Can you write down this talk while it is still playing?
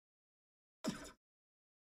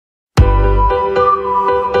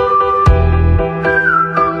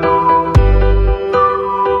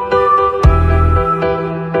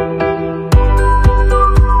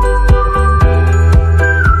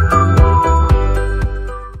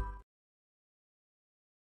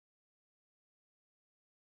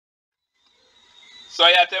So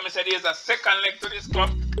you tell me say there's a second leg to this cup.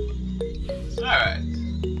 Alright.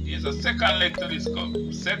 There's a second leg to this cup.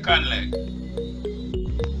 Second leg.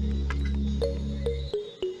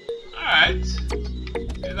 Alright.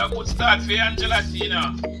 It's a good start for Angelati, you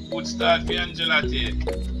know. Good start for Angelati.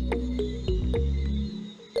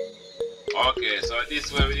 Okay, so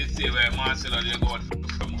this way we did see where Marcelo did go out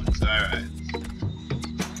for months. Alright.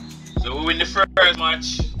 So we win the first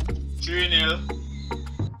match 3-0.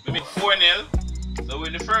 We make 4-0. So we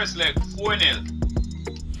win the first leg 4-0.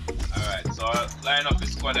 Alright, so I'll line up the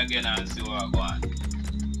squad again and see what I go on.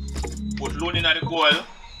 Put Looney at the goal.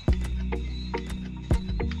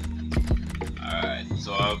 Alright,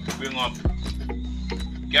 so I'll bring up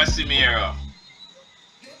Casemiro.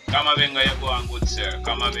 Camavinga, you go on good, sir.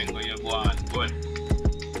 Camavinga, you go on good.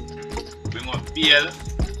 Bring up Bale.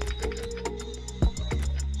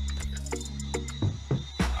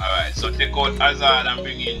 Alright, so take out Hazard and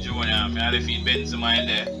bring in Junior. I have to feed Benzema in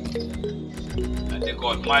there. And take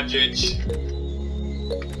out Madrid.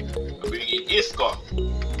 And bring in Isco.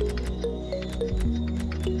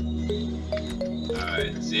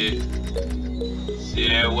 Alright, see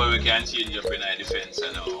where we can change up in our defense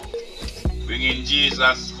now. Bring in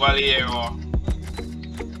Jesus, Valero.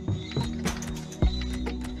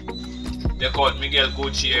 Take out Miguel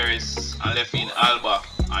Gutierrez and left in Alba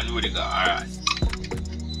and Rudiger. Alright.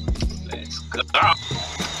 Let's go.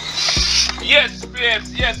 Yes,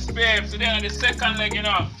 babes. Yes, babes. So then the second leg, you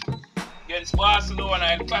know, against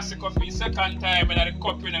Barcelona in Classico for the second time in the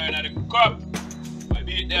cup, you know, in the cup. We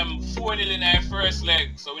beat them 4-0 in our first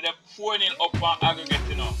leg. So we have 4-0 up on aggregate,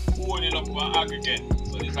 you know. 4-0 up on aggregate.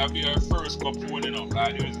 So this will be our first cup 4-0 up.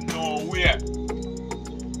 Because there is no way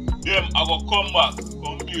them I go come back,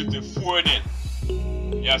 come beat the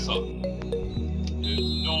 4-0. Yes, sir. There's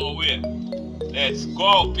no way. Let's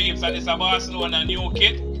go, peeps. And this is a Barcelona new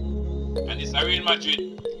kit. And this is a Real Madrid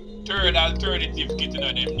third alternative kit, you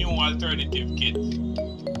know, them new alternative kit.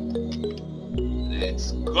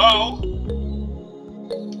 Let's go.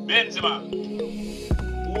 Benzema.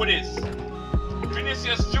 Who this?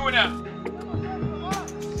 Vinicius Junior.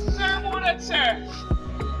 Sir, who that, sir?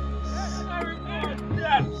 Sorry,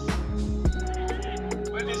 that.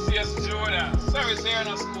 Vinicius Junior. Sorry, sir,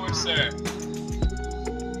 no score, sir.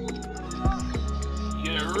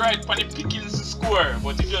 You're right for the Pickens to score,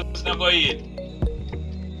 but he just never hit.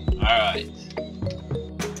 Alright.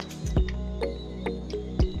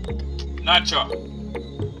 Nacho.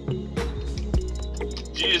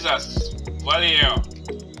 Jesus. Valero.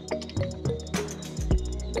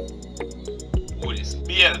 Who is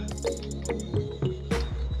Bale?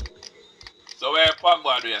 So where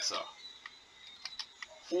Pogba do you, sir?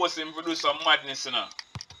 Force him to do some madness, you know.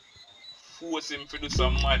 Force him to do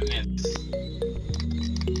some madness.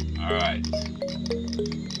 Alright.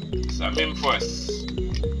 So I'm in first.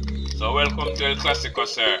 So welcome to El Clasico,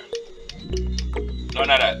 sir. None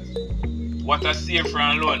of that. What a save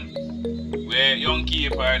from loan. Where young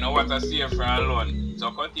keeper, you know, what a save from loan.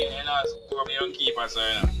 So continue to score from young keeper, sir,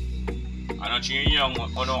 you know. I'm not too young,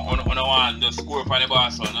 on want to score for the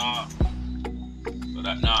boss, so no. So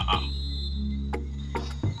that now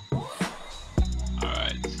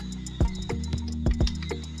alright.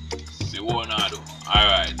 See what I do.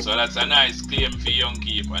 Alright, so that's a nice claim for young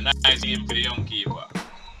keeper. Nice claim for the young keeper.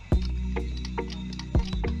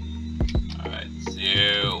 Alright,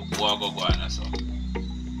 see what go on so.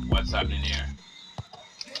 What's happening here?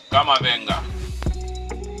 Camavinga.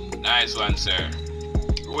 Nice one, sir.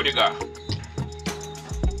 Rudiger.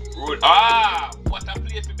 What a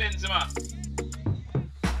play for Benzema.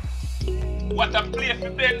 What a play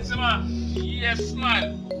for Benzema. Yes,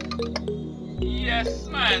 man. Yes,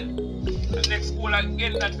 man. The next goal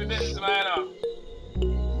again that for Benzema, you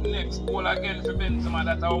know. Next goal again for Benzema.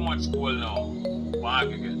 That's how much goal now? For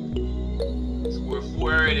aggregate. Score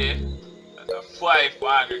 4 already. That's a 5 for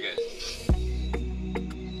aggregate.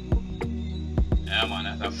 Yeah,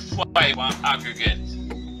 man. That's a 5 on aggregate.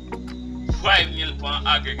 5-0 for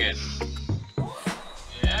aggregate.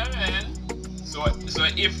 Yeah, man. So if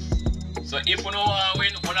we don't want to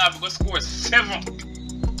win, we have to score 7.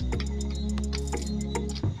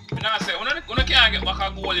 I say, we can't get back a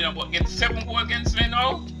goal, you know, but get 7 goals against me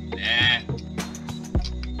now? Nah.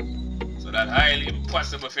 So that's highly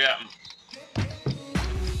impossible for happen.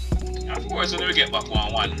 Of course, when we get back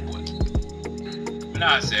 1-1 goal. I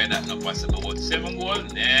not say that's not possible, but 7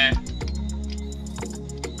 goals? Nah.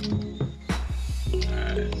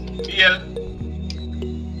 Alright. Bale.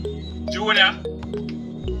 Junior.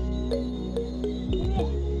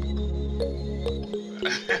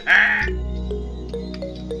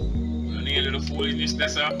 We don't need a little foolishness there,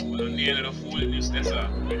 sir. We don't need a little foolishness there, sir.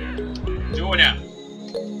 Junior.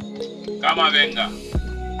 Camavinga.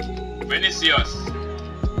 Vinicius.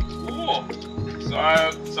 Oh. So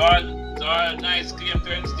nice claim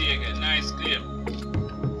turn Stegen. Nice claim.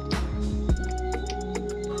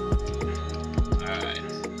 Alright.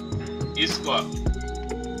 Isco.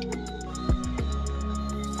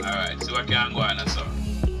 Alright, so what can go on now, so?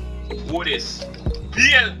 Who this?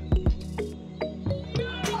 Bale!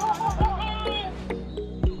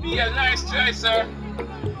 Bale, nice try, sir.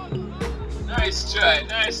 Nice try,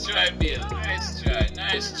 Bale. Nice try.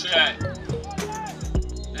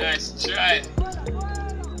 Nice try.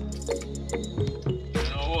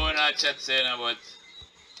 No one not chat saying about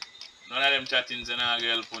none of them chattings and our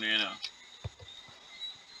girl phone, you know.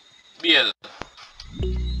 Bale.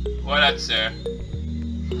 What that, sir?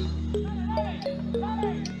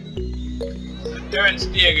 Turn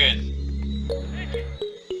Stegen.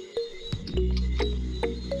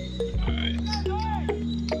 Alright.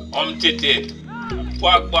 Titi.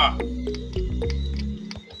 Pogba.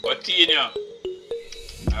 Coutinho.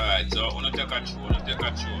 Alright, so I'm gonna take a throw.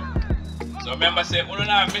 So remember say, we don't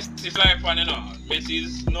have Messi fly pan, you know. Messi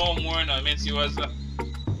is no more now. Messi was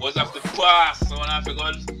off the pass, so I have to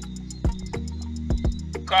go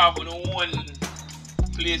carve on one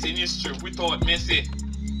place in history without Messi.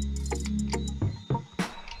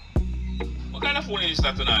 What kind of phone is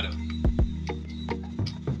that tornado?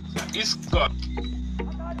 Isco.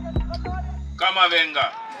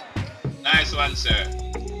 Camavinga. Nice one, sir.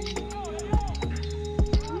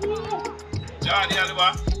 Jordi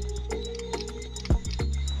Alba.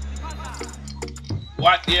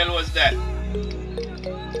 What the hell was that?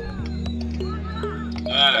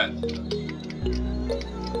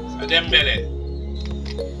 Dembele.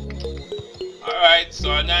 Alright,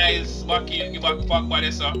 so nice back in, give back Pogba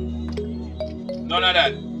there, so. None of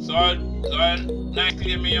that. So nice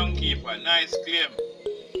claim, young keeper. Nice claim.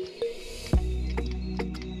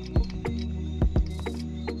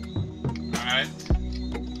 Alright.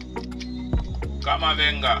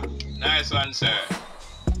 Camavinga. Nice one, sir.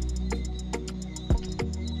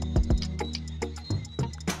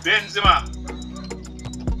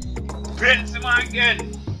 Benzema again.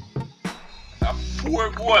 A 4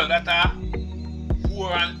 goal, that are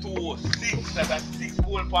 4 and 2, 6. That's a 6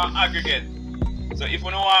 goal per aggregate. So if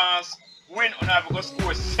you don't want to win, you have to go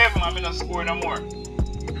score 7 and not score no more.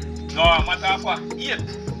 No, matter of fact, 8.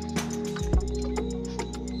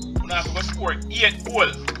 You have to go score 8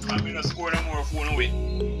 goals and not score no more if you want to win.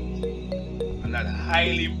 And that's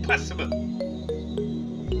highly impossible.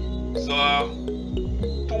 So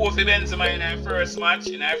 2 for Benzema in our first match,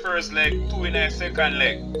 in our first leg, 2 in our second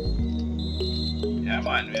leg. Yeah,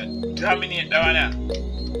 man, we dominate that one now.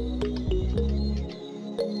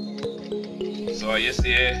 So you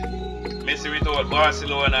see, Messi without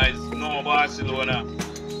Barcelona is no Barcelona.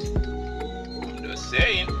 I'm just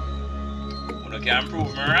saying, you can't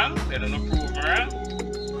prove me wrong, they don't prove me wrong.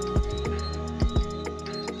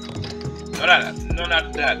 None of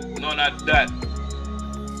that.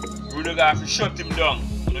 Rudiger have to shut him down.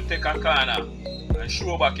 You take a corner and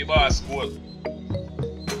show back your boss goal.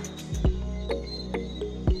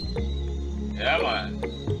 Yeah, man.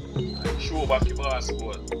 And show back your boss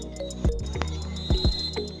goal.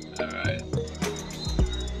 Alright.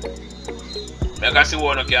 Make us see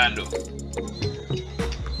what you can do.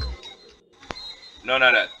 None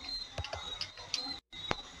of that.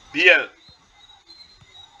 Bale.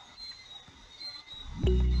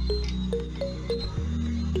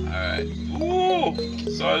 Alright. Ooh!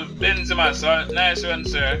 So Benzema, so nice one,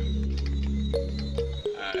 sir.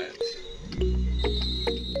 Alright.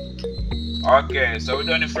 Okay, so we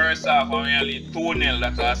done the first half and we only 2-0.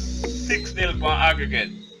 That was 6-0 per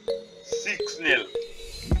aggregate. 6-0.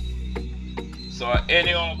 So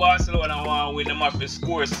anyone Barcelona want to win the match,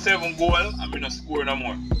 score 7 goals and we not score no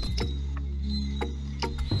more.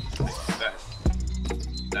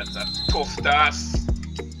 That's a tough task.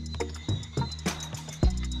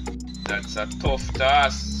 That's a tough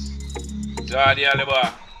task. Jordi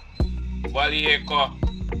Alba. Vallejo.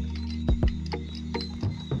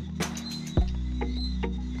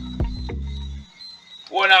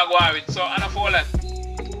 What not going with? So Anna Follet.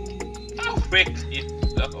 I'll break it.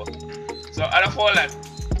 So Anna Follet.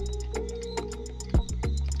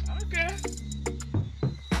 Okay.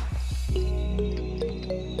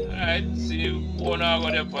 Alright, see what now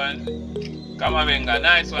got up on. Camavinga.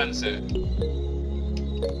 Nice one, sir.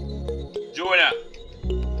 Jonah.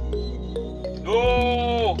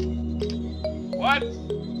 No! What?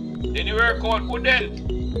 Didn't you work out good then?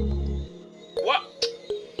 What?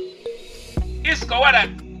 Isco, what that?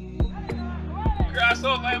 Cross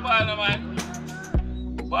over my ball, man.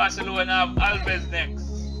 Barcelona have Alves next.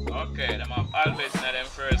 Okay, them have Alves in them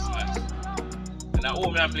first match. And now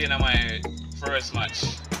home I'm playing in my first match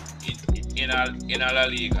in a La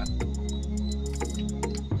Liga.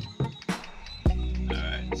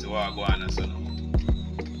 Alright, so what I go on so now.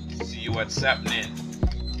 See what's happening.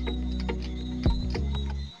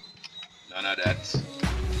 None of that.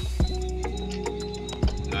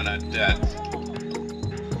 None of that.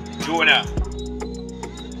 Jonah.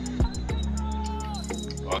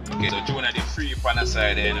 Okay, so Jonah did free pan the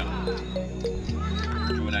side there, you know.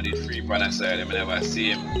 Jonah did free pan the side, I never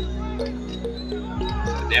see him.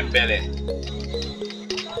 So Dembele.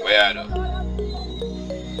 Where are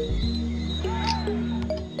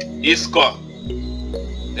you? Isco.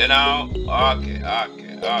 Then now, okay.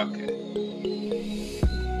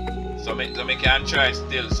 So me can try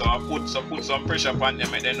still. So I put some pressure upon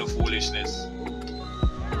them and then no foolishness.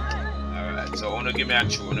 Alright, so I wanna give me a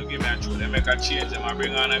chew, They make a change, them I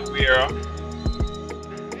bring on Aguero.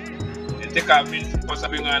 They take off me supposed to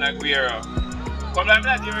bring on Aguero. Come like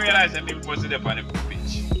that you realize them being posted up on the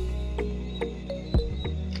pitch.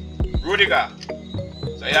 Rudiger.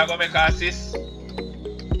 So you gonna make an assist.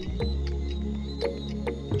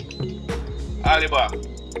 Aliba.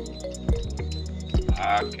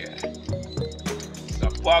 Okay. So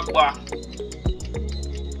Pogba.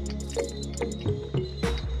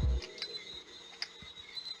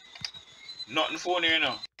 Nothing for you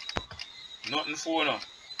know. Nothing for no.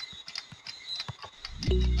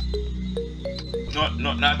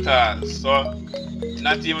 Not at all. So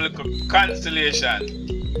not even like a cancellation.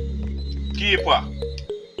 Keeper.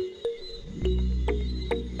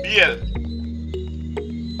 Bale.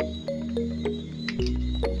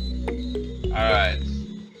 Alright.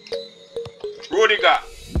 Rudiger.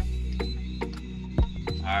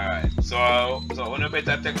 Alright. So we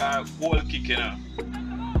better take a goal kick, you know.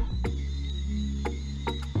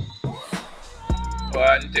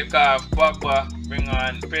 And take off Pogba, bring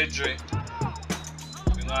on Pedri,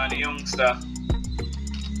 bring on the youngster.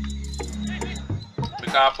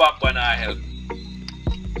 Because Pogba not help.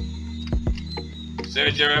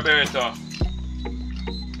 Sergio Roberto.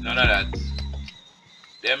 None of that.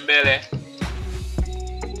 Dembele.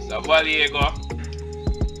 Savaliego.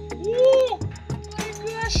 Woo! My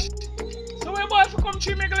gosh! So we ball for come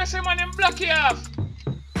 3 Miguel man and block you off.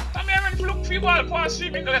 I'm here to look for ball past 3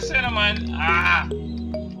 Miguel man. Ah!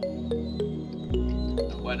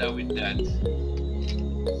 No bother with that.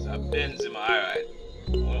 So Benzema, alright.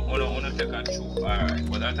 I don't take a chew, alright.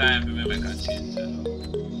 But that time we make a change. You know?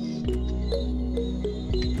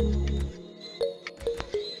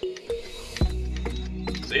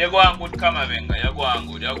 So you go on good, Kamavinga. You go on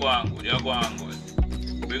good.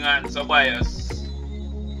 Bring on Ceballos.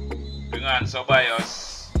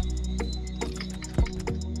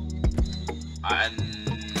 And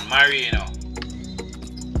Marino.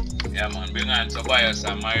 Yeah man, bring on Ceballos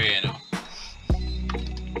and Marino.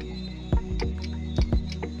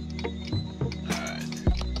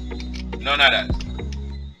 Alright. None of that.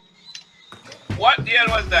 What the hell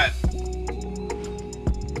was that?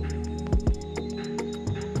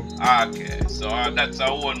 Okay, so that's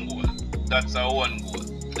a one goal. That's a one goal.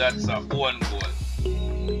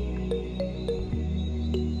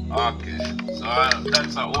 Okay, so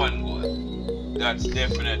that's a one goal. That's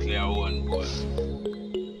definitely a one goal.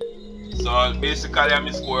 So basically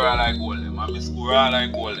I score all I goal them.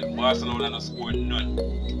 Barcelona no score none.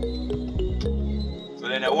 So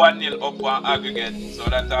then a 1-0 up on aggregate. So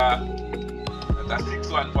that's a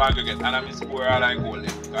 6-1 for aggregate, and I score all I goal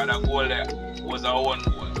them. And the goal there was a one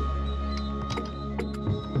goal.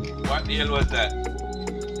 What the hell was that?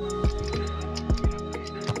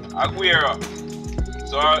 Aguero.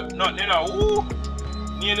 So, nothing, you know. Woo!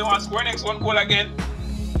 Nearly want to score next one goal again.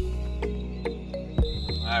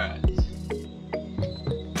 Alright.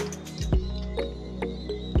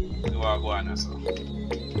 See what I go on now, so.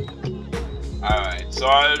 Alright. So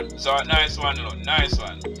nice one, look. Nice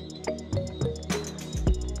one.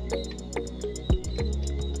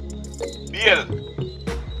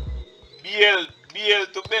 Bale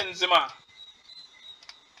to Benzema.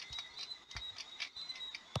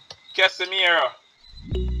 Casemiro.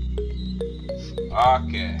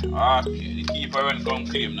 Okay. The keeper run come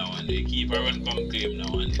claim now and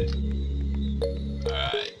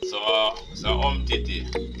Alright, so Titi.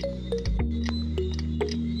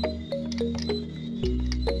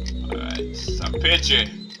 Alright, so Pedri.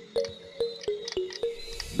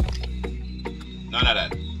 None of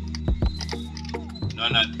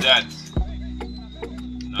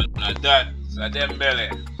that. So Dembele.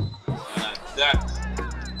 None of that.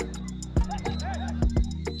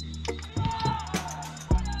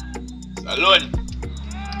 Salon.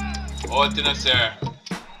 Out in a sir.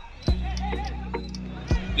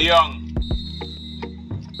 De Jong.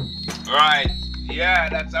 Right. Yeah,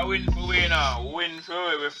 that's a win for we now. Win for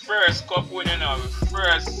we. We first cup winner now. We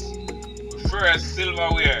first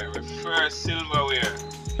silverware. We first silverware.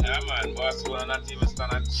 Yeah man, Barcelona not even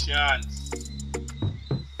stand a chance.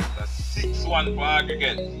 That's 6-1 for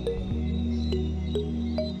aggregate.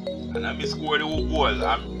 And I scored the whole goal.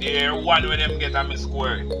 I'm there one with them get and I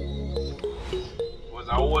scored. It was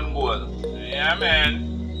a one goal. Yeah man.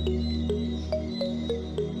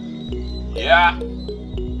 Yeah.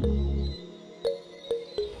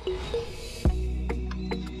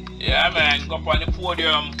 Yeah man, go up on the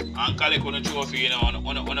podium and collect on the trophy, you know.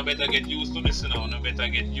 One better get used to this, you know. One better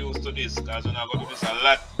get used to this, because we're not going to do this a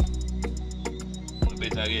lot. One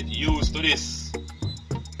better get used to this.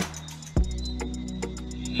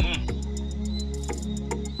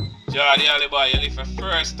 Jordi Alba, you live a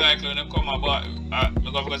first title when you come about, I'm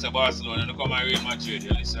going to say Barcelona, when you come to Real Madrid.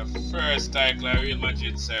 You live a first title at Real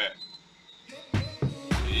Madrid, sir.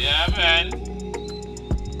 Yeah man.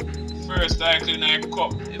 First title in the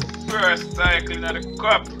cup. First title in the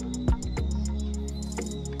cup.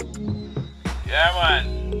 Yeah man.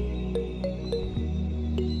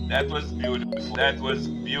 That was beautiful. That was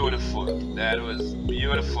beautiful. That was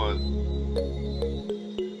beautiful.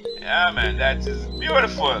 Yeah man, that is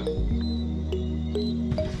beautiful.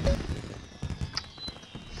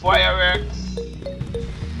 Fireworks.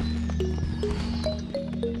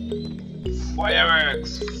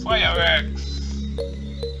 Fireworks. Fireworks.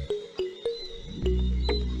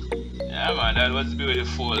 Yeah man, that was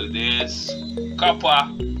beautiful. This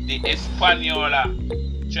Copa, the Espanola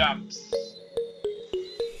champs.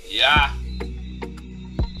 Yeah.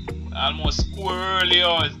 Almost score early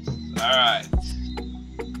on. Alright.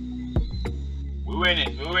 We win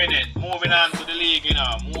it. Moving on to the league, you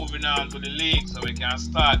know. Moving on to the league so we can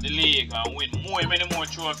start the league and win many more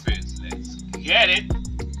trophies. Let's get it.